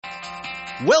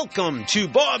Welcome to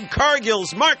Bob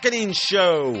Cargill's Marketing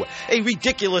Show, a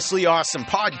ridiculously awesome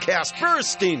podcast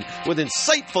bursting with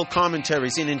insightful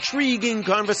commentaries and intriguing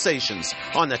conversations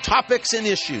on the topics and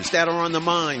issues that are on the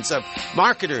minds of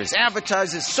marketers,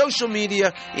 advertisers, social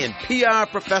media, and PR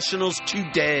professionals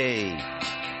today.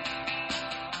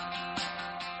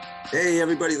 Hey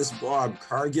everybody, this is Bob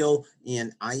Cargill,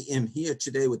 and I am here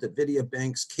today with NVIDIA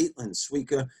Bank's Caitlin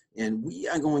Suica, and we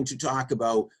are going to talk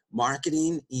about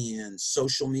marketing and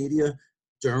social media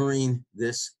during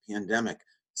this pandemic.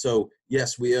 So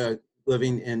yes, we are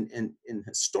living in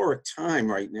historic time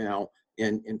right now,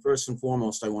 and first and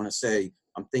foremost, I want to say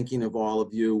I'm thinking of all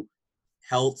of you.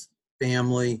 Health,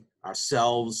 family,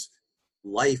 ourselves,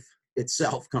 life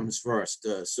itself comes first.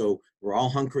 So we're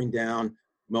all hunkering down.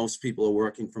 Most people are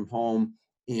working from home,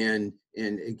 and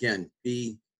again,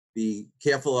 be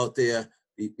careful out there,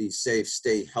 be safe,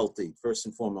 stay healthy. First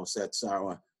and foremost, that's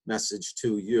our message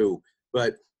to you.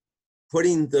 But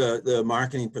putting the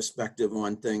marketing perspective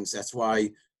on things, that's why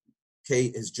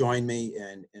Kate has joined me,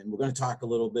 and we're going to talk a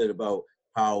little bit about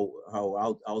how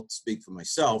I'll speak for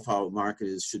myself, how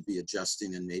marketers should be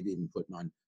adjusting and maybe even putting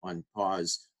on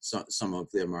pause some of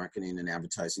their marketing and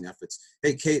advertising efforts.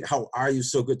 Hey, Kate, how are you?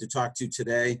 So good to talk to you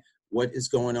today. What is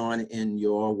going on in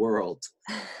your world?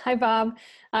 Hi, Bob.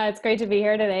 It's great to be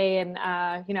here today. And,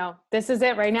 this is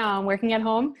it right now. I'm working at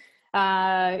home.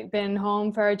 Been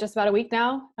home for just about a week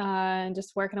now and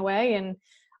just working away. And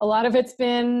a lot of it's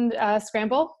been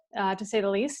scramble, to say the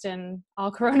least, and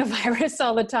all coronavirus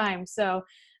all the time. So,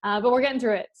 but we're getting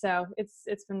through it. So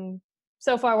it's been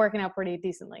so far working out pretty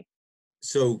decently.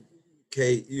 So,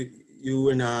 Kate, you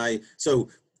and I, so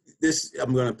this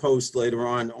I'm going to post later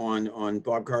on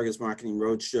Bob Cargill's Marketing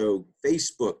Roadshow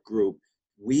Facebook group.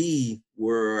 We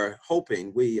were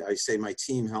hoping, I say my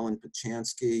team, Helen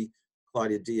Pachansky,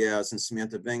 Claudia Diaz, and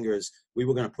Samantha Vingers, we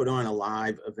were going to put on a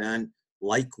live event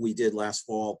like we did last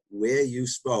fall where you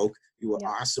spoke. You were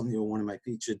awesome. You were one of my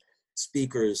featured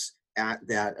speakers at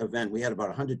that event. We had about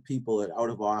 100 people at Out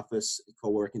of Office, a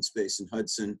co-working space in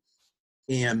Hudson.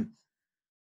 And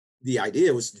the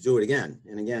idea was to do it again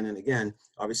and again and again.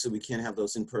 Obviously, we can't have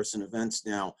those in-person events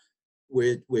now.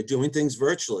 We're doing things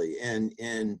virtually, and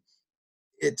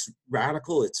it's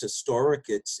radical, it's historic,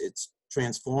 it's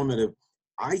transformative.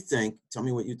 I think, tell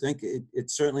me what you think, it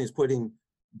certainly is putting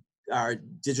our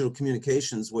digital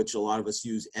communications, which a lot of us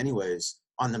use anyways,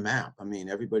 on the map. I mean,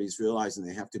 everybody's realizing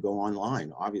they have to go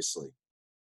online, obviously.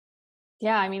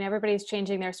 Yeah, I mean, everybody's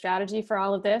changing their strategy for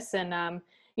all of this. And,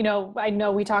 I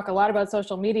know we talk a lot about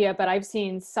social media, but I've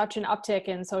seen such an uptick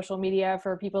in social media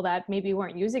for people that maybe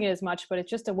weren't using it as much, but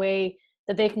it's just a way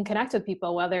that they can connect with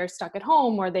people while they're stuck at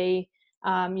home or they,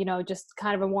 just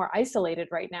kind of are more isolated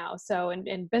right now. So,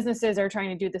 and businesses are trying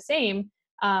to do the same,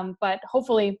 but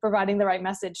hopefully providing the right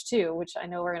message too, which I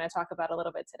know we're going to talk about a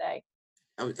little bit today.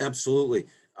 Absolutely.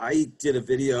 I did a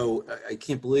video, I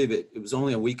can't believe it. It was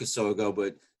only a week or so ago,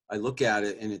 but I look at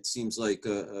it and it seems like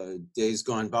days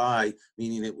gone by,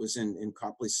 meaning it was in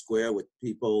Copley Square with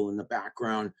people in the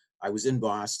background. I was in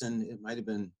Boston. It might have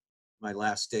been my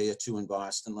last day or two in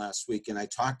Boston last week. And I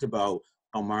talked about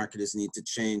how marketers need to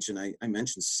change. And I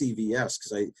mentioned CVS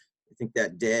because I think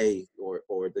that day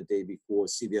or the day before,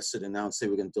 CVS had announced they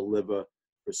were going to deliver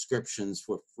prescriptions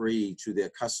for free to their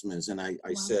customers. And I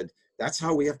said, that's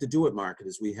how we have to do it,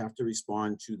 marketers. We have to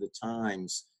respond to the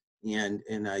times. And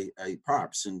I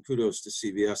props and kudos to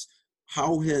CVS.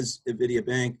 How has NVIDIA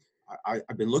Bank,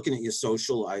 I've been looking at your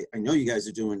social. I know you guys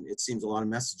are doing, it seems, a lot of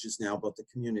messages now about the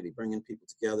community, bringing people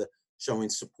together, showing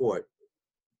support.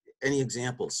 Any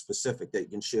examples specific that you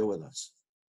can share with us?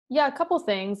 Yeah, a couple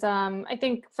things. I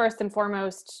think first and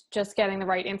foremost, just getting the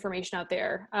right information out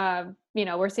there.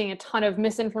 We're seeing a ton of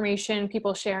misinformation,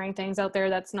 people sharing things out there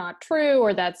that's not true,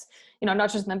 or that's,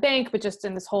 not just in the bank, but just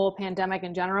in this whole pandemic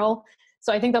in general.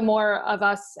 So I think the more of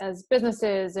us as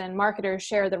businesses and marketers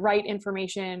share the right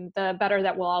information, the better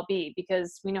that we'll all be,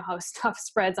 because we know how stuff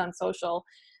spreads on social.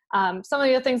 Some of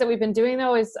the other things that we've been doing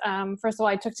though is, first of all,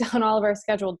 I took down all of our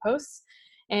scheduled posts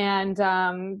and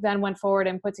then went forward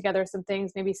and put together some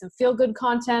things, maybe some feel-good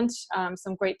content,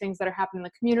 some great things that are happening in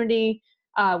the community.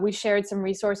 We shared some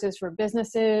resources for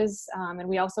businesses, and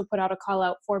we also put out a call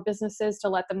out for businesses to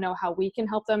let them know how we can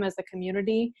help them as a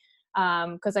community.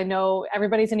 Because I know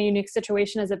everybody's in a unique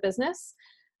situation as a business.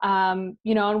 And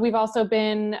we've also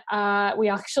been, we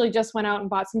actually just went out and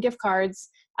bought some gift cards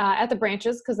at the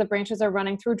branches, because the branches are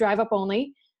running through drive up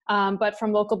only, but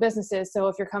from local businesses. So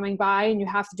if you're coming by and you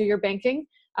have to do your banking,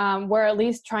 we're at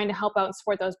least trying to help out and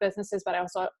support those businesses, but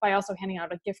by also handing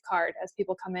out a gift card as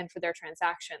people come in for their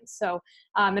transactions. So,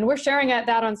 and we're sharing that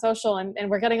on social, and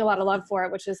we're getting a lot of love for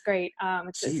it, which is great.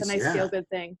 It's a nice feel good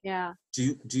thing. Yeah.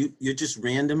 You're just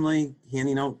randomly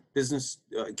handing out business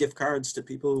gift cards to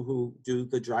people who do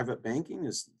the drive-up banking?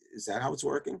 Is that how it's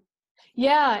working?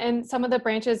 Yeah, and some of the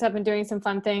branches have been doing some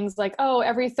fun things like, oh,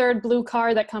 every third blue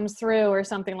car that comes through or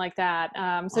something like that.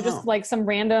 So just like some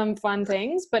random fun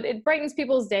things, but it brightens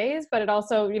people's days, but it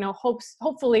also,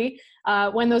 hopefully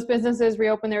when those businesses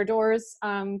reopen their doors,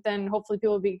 then hopefully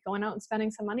people will be going out and spending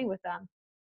some money with them.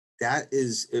 That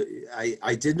is,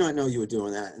 I did not know you were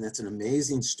doing that, and that's an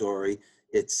amazing story.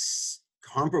 It's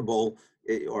comparable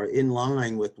or in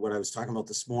line with what I was talking about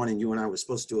this morning. You and I were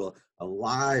supposed to do a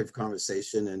live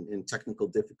conversation, and technical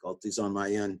difficulties on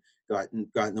my end got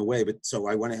in the way. But so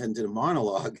I went ahead and did a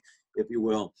monologue, if you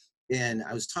will. And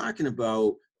I was talking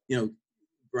about,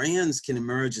 brands can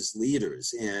emerge as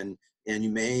leaders, and you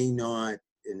may not,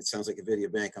 and it sounds like a video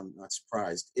bank, I'm not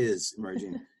surprised, is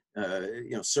emerging,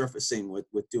 surfacing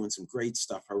with doing some great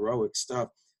stuff, heroic stuff,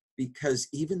 because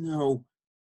even though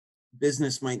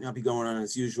business might not be going on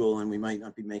as usual and we might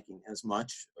not be making as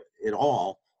much at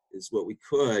all as what we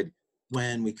could,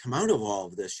 when we come out of all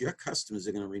of this, your customers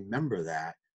are going to remember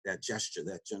that gesture,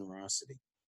 that generosity.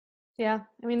 Yeah,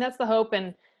 I mean, that's the hope.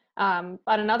 And on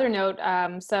another note,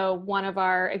 so one of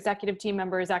our executive team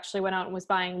members actually went out and was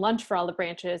buying lunch for all the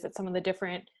branches at some of the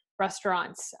different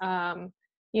restaurants, and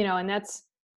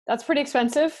that's pretty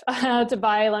expensive to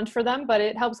buy lunch for them, but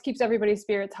it keeps everybody's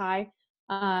spirits high.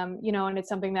 And it's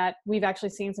something that we've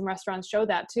actually seen some restaurants show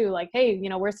that too, like, hey,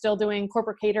 we're still doing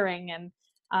corporate catering, and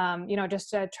just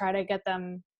to try to get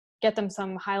them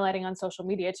some highlighting on social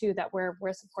media too, that we're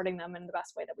supporting them in the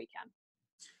best way that we can.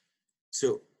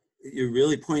 So you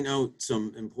really point out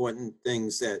some important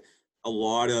things that a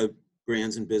lot of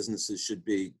brands and businesses should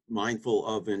be mindful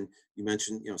of. And you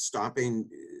mentioned, stopping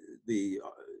the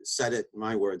set it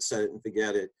and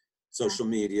forget it, social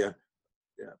media,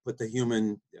 put the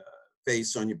human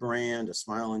face on your brand, a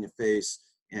smile on your face,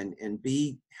 and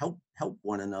help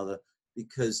one another,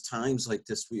 because times like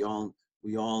this, we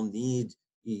all need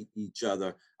each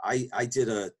other. I did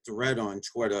a thread on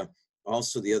Twitter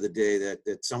also the other day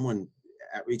that someone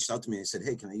reached out to me and said,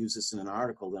 hey, can I use this in an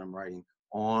article that I'm writing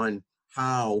on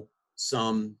how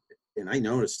and I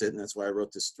noticed it, and that's why I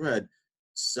wrote this thread,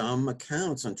 some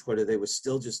accounts on Twitter, they were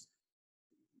still just,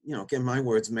 again, my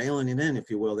words, mailing it in, if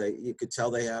you will. You could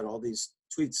tell they had all these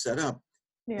tweets set up,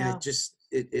 and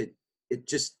it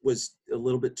just was a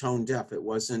little bit tone deaf. It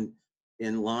wasn't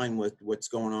in line with what's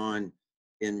going on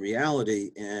in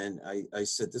reality. And I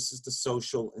said, this is the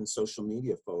social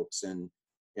media folks,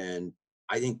 and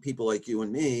I think people like you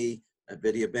and me at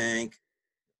Video Bank,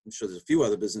 I'm sure there's a few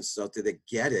other businesses out there that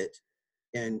get it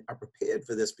and are prepared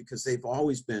for this, because they've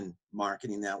always been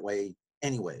marketing that way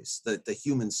anyways, the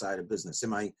human side of business.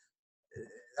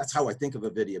 That's how I think of a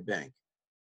Video Bank.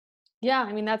 Yeah,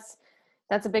 I mean, that's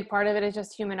a big part of it, is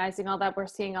just humanizing all that. We're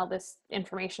seeing all this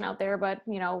information out there, but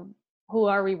who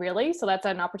are we really? So that's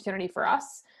an opportunity for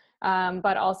us.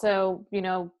 But also,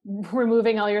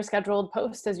 removing all your scheduled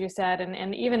posts, as you said,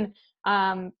 and even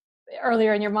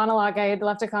earlier in your monologue, I had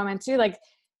left a comment too, like,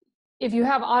 if you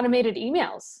have automated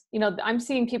emails, I'm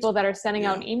seeing people that are sending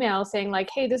out an email saying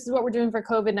like, hey, this is what we're doing for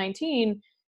COVID-19.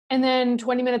 And then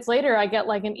 20 minutes later, I get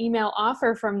like an email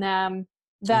offer from them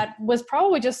that was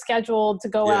probably just scheduled to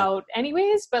go out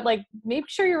anyways, but like, make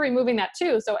sure you're removing that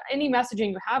too. So any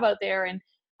messaging you have out there, and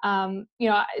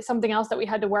something else that we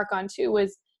had to work on too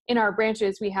was, in our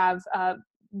branches, we have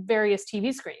various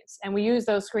TV screens, and we use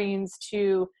those screens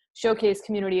to showcase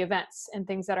community events and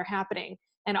things that are happening.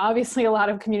 And obviously a lot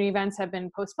of community events have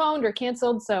been postponed or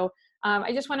canceled. So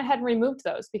I just went ahead and removed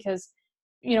those because,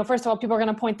 first of all, people are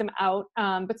going to point them out.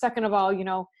 But second of all,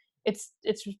 it's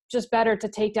just better to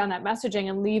take down that messaging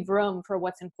and leave room for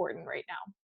what's important right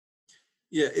now.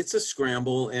 Yeah, it's a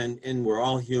scramble, and we're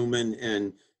all human.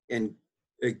 And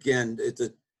again, at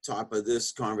the top of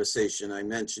this conversation, I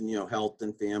mentioned, health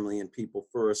and family and people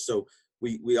first. So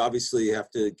we obviously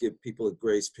have to give people a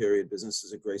grace period,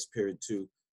 businesses a grace period to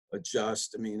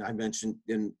adjust. I mean, I mentioned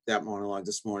in that monologue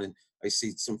this morning, I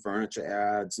see some furniture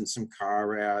ads and some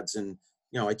car ads, and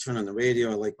I turn on the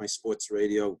radio. I like my sports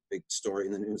radio. Big story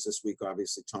in the news this week,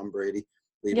 obviously, Tom Brady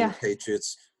leaving the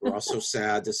Patriots. We're also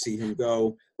sad to see him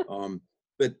go.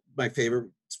 But my favorite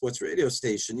sports radio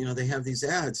station, they have these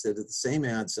ads that are the same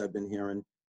ads I've been hearing,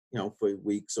 for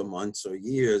weeks or months or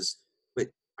years. But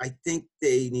I think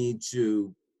they need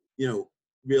to,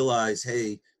 realize,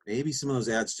 hey, maybe some of those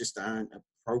ads just aren't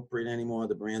appropriate anymore.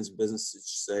 The brands and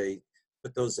businesses say,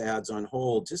 put those ads on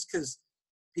hold, just because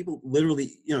people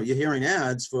literally, you're hearing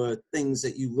ads for things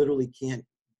that you literally can't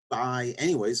buy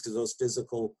anyways, because those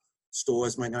physical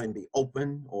stores might not even be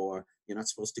open, or you're not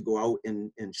supposed to go out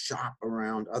and shop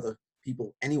around other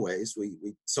people anyways. We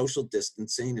social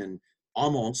distancing and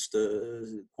almost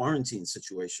a quarantine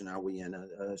situation are we in,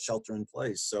 a shelter in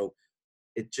place. So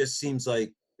it just seems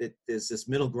like there's this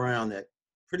middle ground that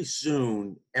pretty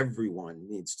soon everyone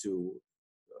needs to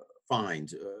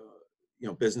find,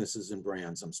 businesses and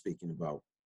brands I'm speaking about.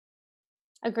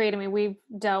 Agreed. I mean, we've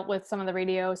dealt with some of the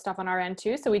radio stuff on our end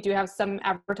too. So we do have some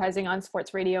advertising on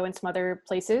sports radio and some other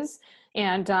places.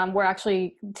 And we're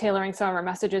actually tailoring some of our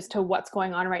messages to what's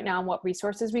going on right now and what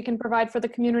resources we can provide for the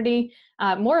community.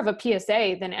 More of a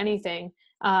PSA than anything.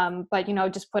 But,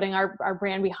 just putting our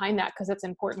brand behind that because it's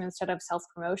important instead of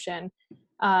self-promotion.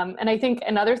 And I think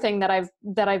another thing that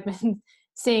I've been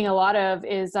seeing a lot of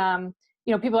is,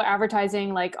 people are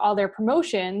advertising like all their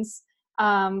promotions,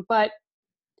 but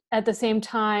at the same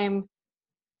time,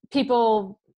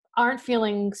 people aren't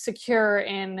feeling secure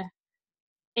in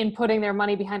putting their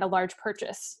money behind a large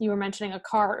purchase. You were mentioning a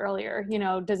car earlier.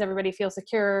 Does everybody feel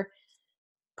secure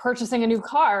purchasing a new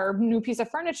car, new piece of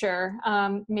furniture?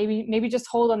 Maybe just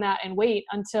hold on that and wait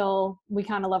until we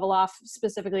kind of level off,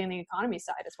 specifically in the economy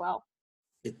side as well.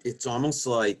 It's almost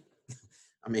like,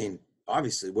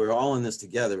 obviously we're all in this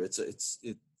together. It's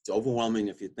overwhelming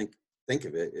if you think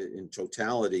of it in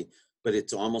totality. But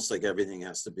it's almost like everything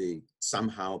has to be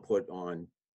somehow put on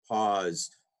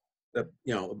pause.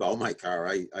 About my car,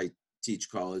 I teach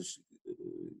college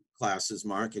classes,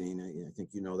 marketing. I think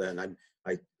you know that. And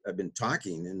I've been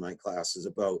talking in my classes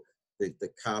about the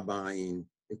car buying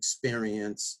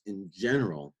experience in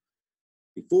general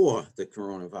before the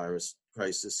coronavirus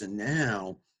crisis. And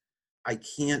now I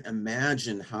can't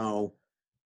imagine how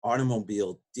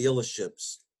automobile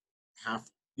dealerships have,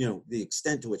 the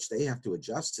extent to which they have to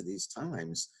adjust to these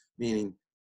times, meaning,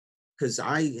 because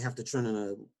I have to turn in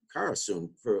a car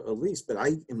soon for a lease, but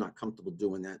I am not comfortable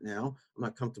doing that now. I'm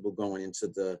not comfortable going into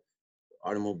the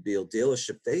automobile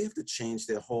dealership. They have to change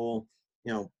their whole,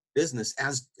 business,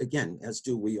 as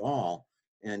do we all.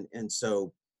 And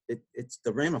so it's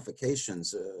the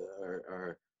ramifications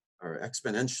are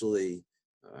exponentially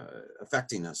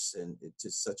affecting us, and it's to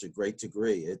such a great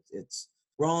degree.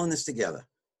 We're all in this together.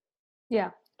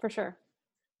 Yeah, for sure.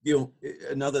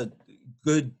 Another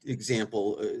good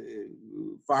example,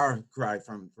 far cry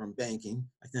from banking,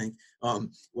 I think,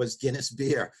 was Guinness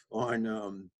Beer on,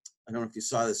 I don't know if you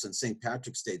saw this on St.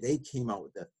 Patrick's Day. They came out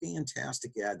with a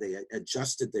fantastic ad. They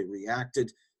adjusted, they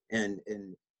reacted, and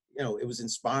it was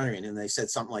inspiring. And they said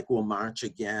something like, "We'll march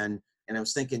again." And I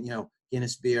was thinking,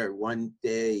 Guinness Beer, one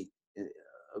day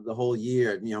of the whole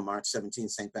year, March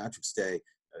 17th, St. Patrick's Day,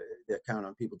 they're counting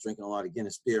on people drinking a lot of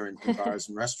Guinness beer in bars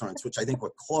and restaurants, which I think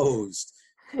were closed.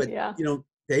 But, yeah.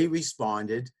 They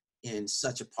responded in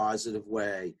such a positive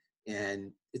way.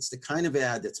 And it's the kind of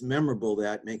ad that's memorable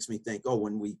that makes me think,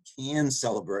 when we can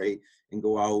celebrate and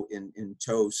go out and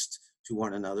toast to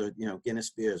one another,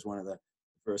 Guinness beer is one of the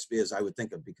first beers I would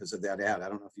think of because of that ad. I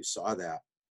don't know if you saw that.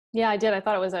 Yeah, I did. I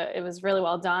thought it was really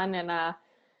well done, and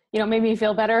made me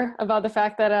feel better about the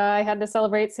fact that I had to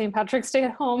celebrate St. Patrick's Day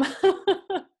at home.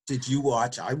 Did you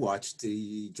watch? I watched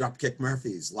the Dropkick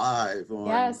Murphys live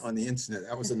on the internet.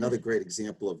 That was another great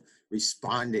example of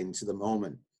responding to the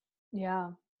moment.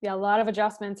 Yeah. A lot of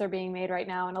adjustments are being made right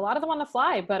now, and a lot of them on the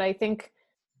fly. But I think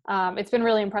it's been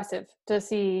really impressive to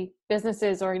see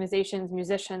businesses, organizations,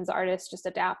 musicians, artists just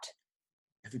adapt.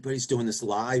 Everybody's doing this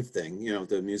live thing.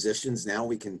 The musicians, now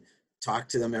we can talk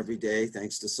to them every day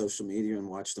thanks to social media and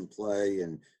watch them play.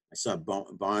 And I saw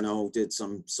Bono did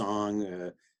some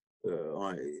song.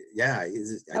 I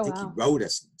think he wrote a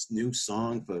new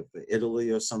song for Italy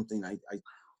or something.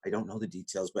 I don't know the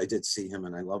details, but I did see him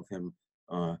and I love him.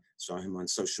 Saw him on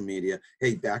social media.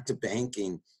 Hey, back to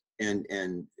banking,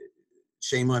 and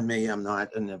shame on me, I'm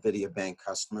not an NVIDIA bank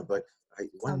customer, but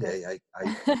one day I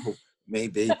hope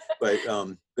maybe. But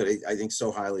I think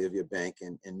so highly of your bank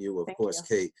and you, of course,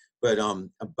 Kate. But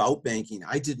about banking,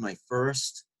 I did my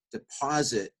first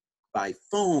deposit by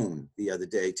phone the other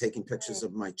day, taking pictures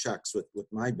of my checks with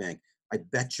my bank. I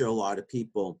bet you a lot of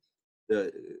people,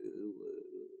 the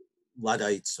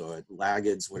Luddites or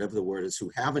laggards, whatever the word is,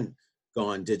 who haven't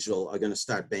gone digital are going to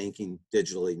start banking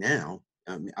digitally now.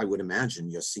 I would imagine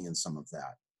you're seeing some of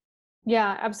that.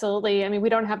 Yeah, absolutely. I mean, we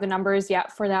don't have the numbers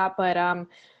yet for that, but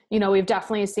we've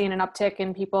definitely seen an uptick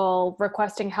in people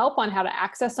requesting help on how to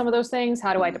access some of those things.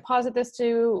 How do I deposit this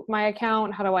to my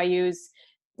account? How do I use,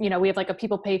 we have like a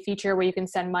people pay feature where you can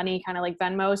send money, kind of like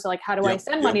Venmo. So like, how do I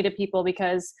send money to people?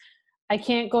 Because I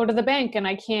can't go to the bank and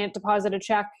I can't deposit a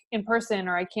check in person,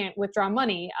 or I can't withdraw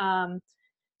money.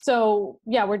 So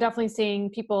yeah, we're definitely seeing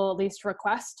people at least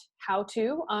request how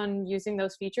to on using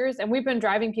those features. And we've been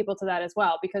driving people to that as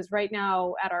well, because right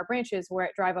now at our branches, we're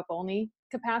at drive up only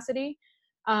capacity.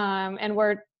 And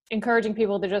we're encouraging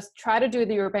people to just try to do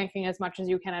your banking as much as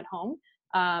you can at home,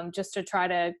 just to try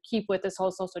to keep with this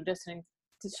whole social distancing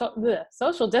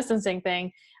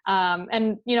thing.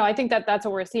 And, I think that that's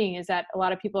what we're seeing, is that a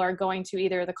lot of people are going to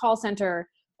either the call center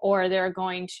or they're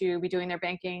going to be doing their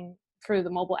banking through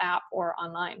the mobile app or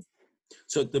online.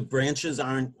 So the branches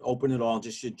aren't open at all,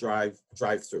 just your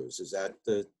drive-throughs. Is that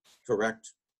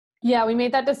correct? Yeah, we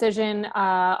made that decision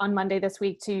on Monday this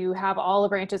week to have all the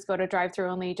branches go to drive-through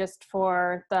only, just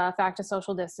for the fact of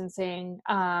social distancing.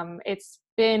 It's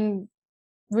been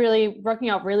really working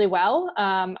out really well.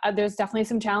 There's definitely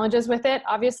some challenges with it.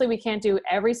 Obviously, we can't do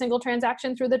every single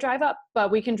transaction through the drive up,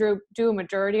 but we can do a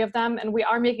majority of them. And we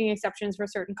are making exceptions for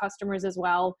certain customers as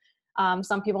well.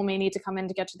 Some people may need to come in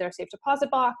to get to their safe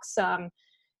deposit box.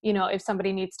 If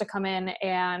somebody needs to come in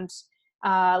and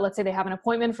let's say they have an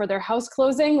appointment for their house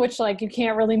closing, which you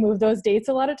can't really move those dates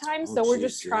a lot of times. So we're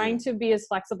just trying to be as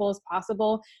flexible as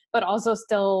possible, but also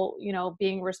still,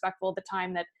 being respectful of the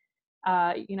time that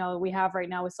we have right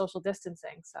now with social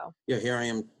distancing. So yeah, here I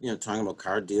am, talking about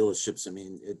car dealerships. I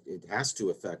mean, it has to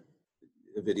affect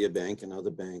Avidea Bank and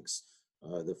other banks,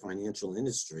 the financial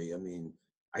industry. I mean,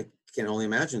 I can only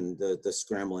imagine the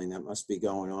scrambling that must be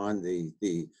going on,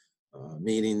 the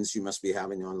meetings you must be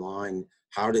having online,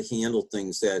 how to handle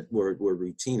things that were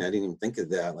routine. I didn't even think of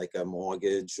that, like a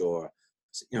mortgage, or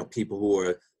people who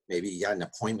are maybe got an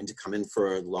appointment to come in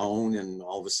for a loan and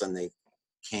all of a sudden they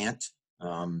can't.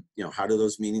 How do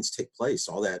those meetings take place?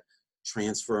 All that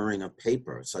transferring of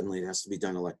paper, suddenly it has to be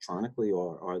done electronically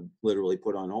or literally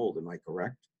put on hold. Am I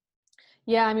correct?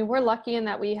 Yeah, I mean, we're lucky in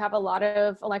that we have a lot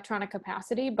of electronic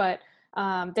capacity, but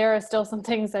there are still some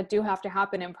things that do have to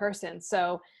happen in person.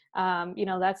 So,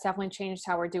 that's definitely changed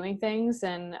how we're doing things.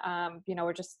 And,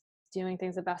 we're just doing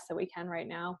things the best that we can right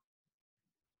now.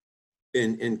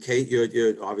 And Kate,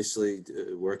 you're obviously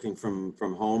working from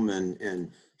home,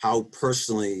 and how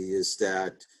personally is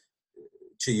that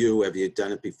to you? Have you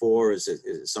done it before? Is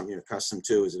it something you're accustomed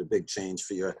to? Is it a big change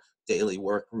for your daily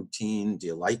work routine? Do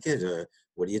you like it? Or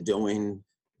what are you doing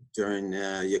during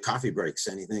your coffee breaks?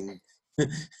 Anything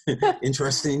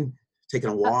interesting? Taking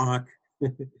a walk?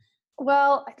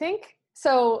 Well, I think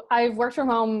so. I've worked from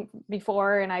home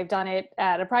before, and I've done it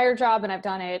at a prior job, and I've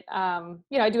done it, I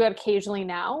do it occasionally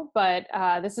now, but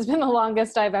this has been the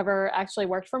longest I've ever actually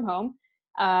worked from home.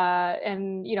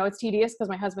 And, it's tedious because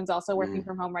my husband's also working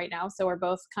from home right now. So we're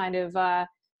both kind of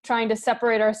trying to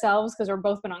separate ourselves because we're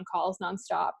both been on calls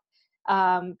nonstop.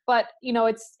 But,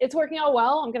 it's working out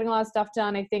well. I'm getting a lot of stuff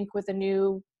done, I think, with the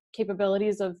new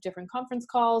capabilities of different conference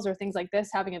calls or things like this,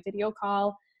 having a video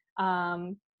call.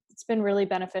 It's been really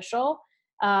beneficial.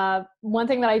 One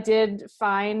thing that I did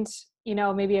find,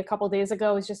 maybe a couple days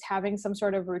ago, is just having some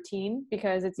sort of routine,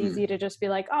 because it's easy to just be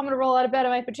like, oh, I'm going to roll out of bed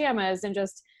in my pajamas and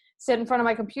just sit in front of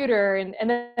my computer and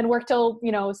then work till,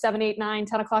 7, 8, 9,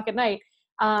 10 o'clock at night.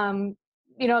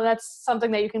 That's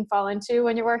something that you can fall into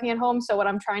when you're working at home. So what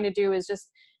I'm trying to do is just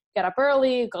get up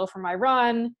early, go for my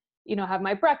run, have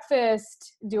my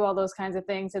breakfast, do all those kinds of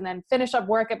things, and then finish up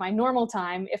work at my normal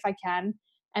time if I can.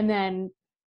 And then,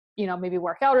 maybe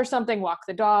work out or something, walk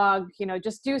the dog,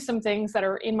 just do some things that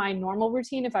are in my normal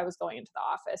routine if I was going into the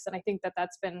office. And I think that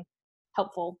that's been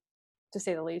helpful, to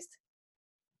say the least.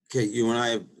 Okay, you and I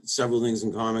have several things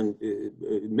in common,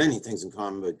 many things in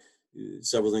common, but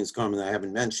several things in common that I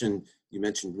haven't mentioned. You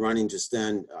mentioned running just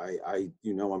then. I'm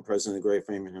president of the Greater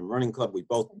Framingham Running Club. We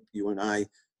both, you and I,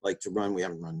 like to run. We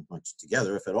haven't run much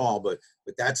together, if at all, but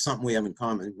that's something we have in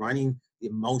common. Running, the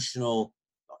emotional,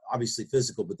 obviously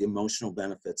physical, but the emotional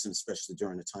benefits, and especially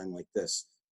during a time like this,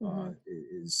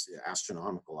 is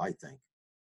astronomical, I think.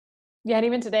 Yeah, and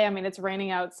even today, I mean, it's raining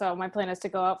out, so my plan is to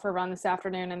go out for a run this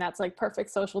afternoon, and that's like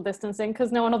perfect social distancing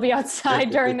because no one will be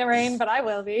outside during the rain, but I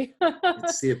will be.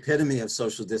 It's the epitome of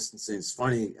social distancing. It's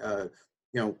funny,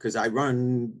 because I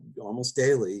run almost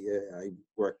daily. I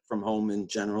work from home in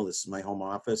general. This is my home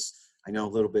office. I know a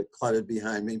little bit cluttered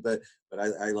behind me, but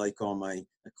I like all my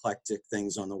eclectic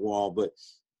things on the wall.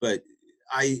 But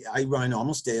I run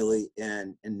almost daily,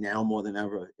 and now more than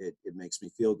ever, it makes me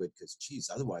feel good because,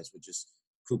 geez, otherwise we're just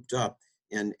cooped up.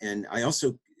 And I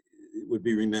also would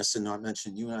be remiss in not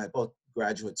mentioning you and I both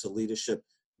graduates of Leadership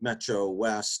Metro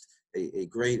West, a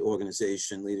great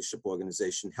organization, leadership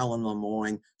organization. Helen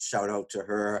Lemoyne, shout out to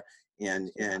her.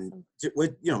 And Awesome.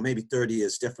 With maybe 30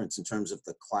 years difference in terms of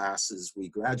the classes we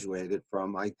graduated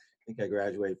from. I think I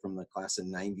graduated from the class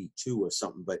in 92 or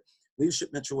something. But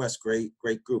Leadership Metro West, great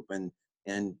group, and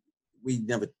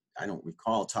I don't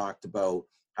recall, talked about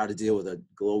how to deal with a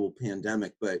global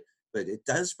pandemic, but it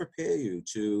does prepare you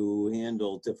to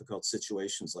handle difficult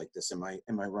situations like this. Am I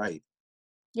right?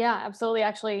 Yeah, absolutely.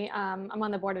 Actually, I'm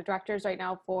on the board of directors right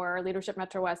now for Leadership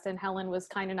Metro West, and Helen was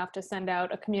kind enough to send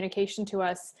out a communication to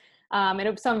us.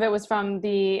 Some of it was from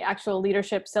the actual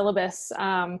leadership syllabus,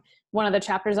 one of the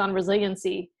chapters on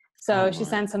resiliency. Oh So she my.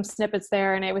 sent some snippets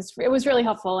there, and it was really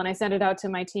helpful. And I sent it out to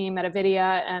my team at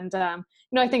Avidia, and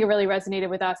I think it really resonated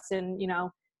with us. And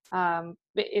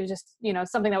it was just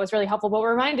something that was really helpful, but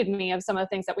reminded me of some of the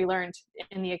things that we learned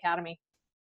in the academy.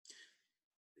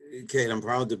 Kate, I'm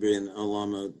proud to be an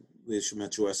alum of Leadership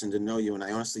Metro West and to know you. And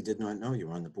I honestly did not know you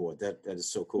were on the board. That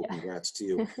is so cool. Yeah. Congrats to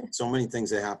you. So many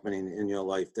things are happening in your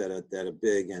life that are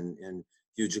big and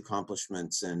huge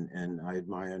accomplishments. And I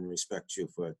admire and respect you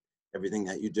for everything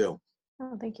that you do.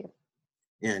 Oh, thank you.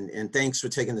 And thanks for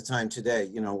taking the time today.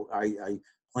 I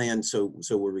plan, so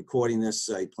we're recording this.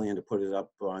 I plan to put it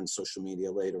up on social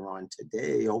media later on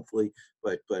today, hopefully.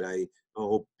 But I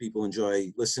hope people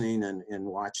enjoy listening and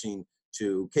watching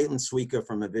to Caitlin Suica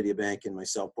from Avidia Bank and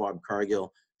myself, Bob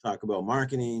Cargill, talk about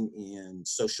marketing and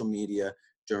social media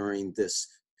during this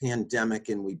pandemic.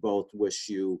 And we both wish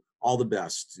you all the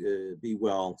best. Be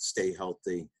well, stay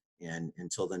healthy, and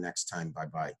until the next time,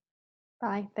 bye-bye.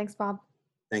 Bye. Thanks, Bob.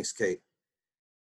 Thanks, Kate.